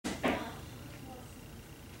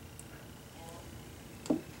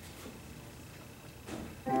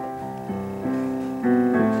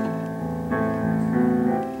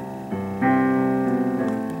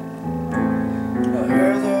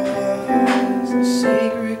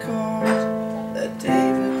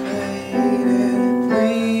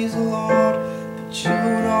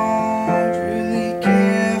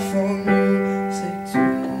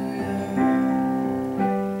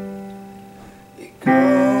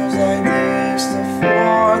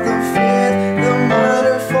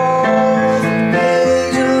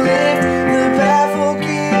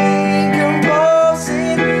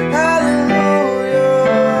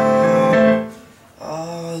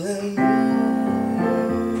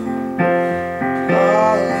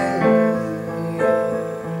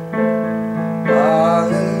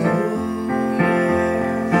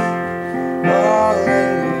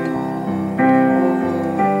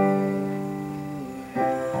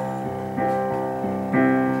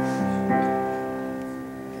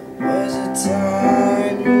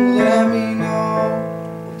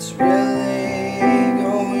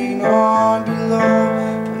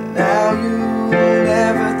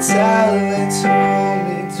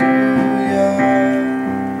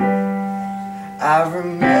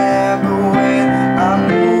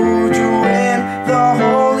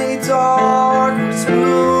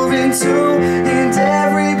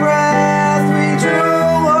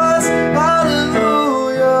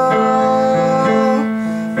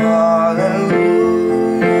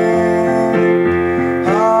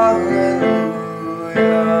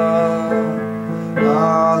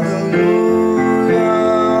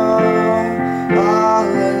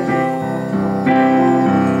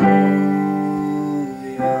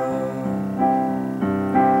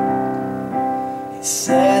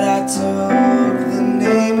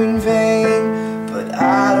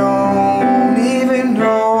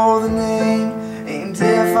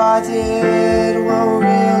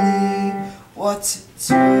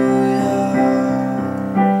to you.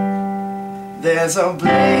 There's a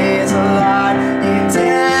blaze of light in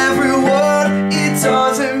every word. It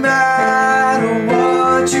doesn't matter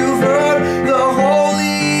what you've heard. The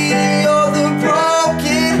holy or the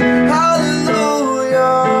broken.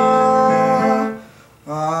 Hallelujah,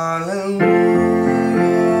 hallelujah,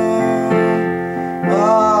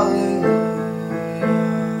 hallelujah,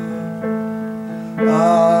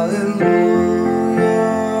 hallelujah,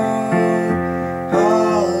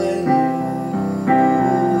 hallelujah.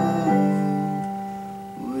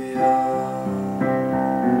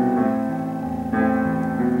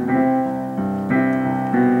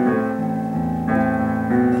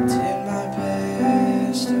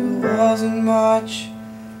 Wasn't much,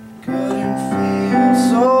 couldn't feel,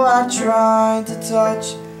 so I tried to touch.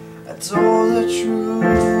 I told the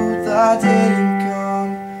truth, I didn't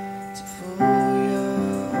come to fool you.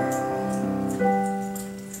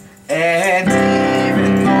 And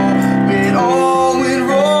even though it all went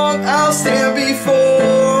wrong, I'll stand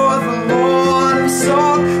before the Lord of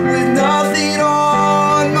song with nothing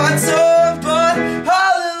on my tongue but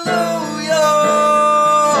hallelujah,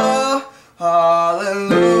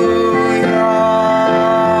 hallelujah.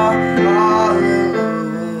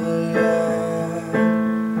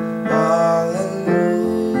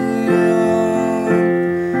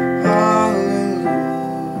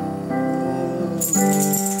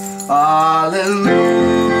 Hallelujah.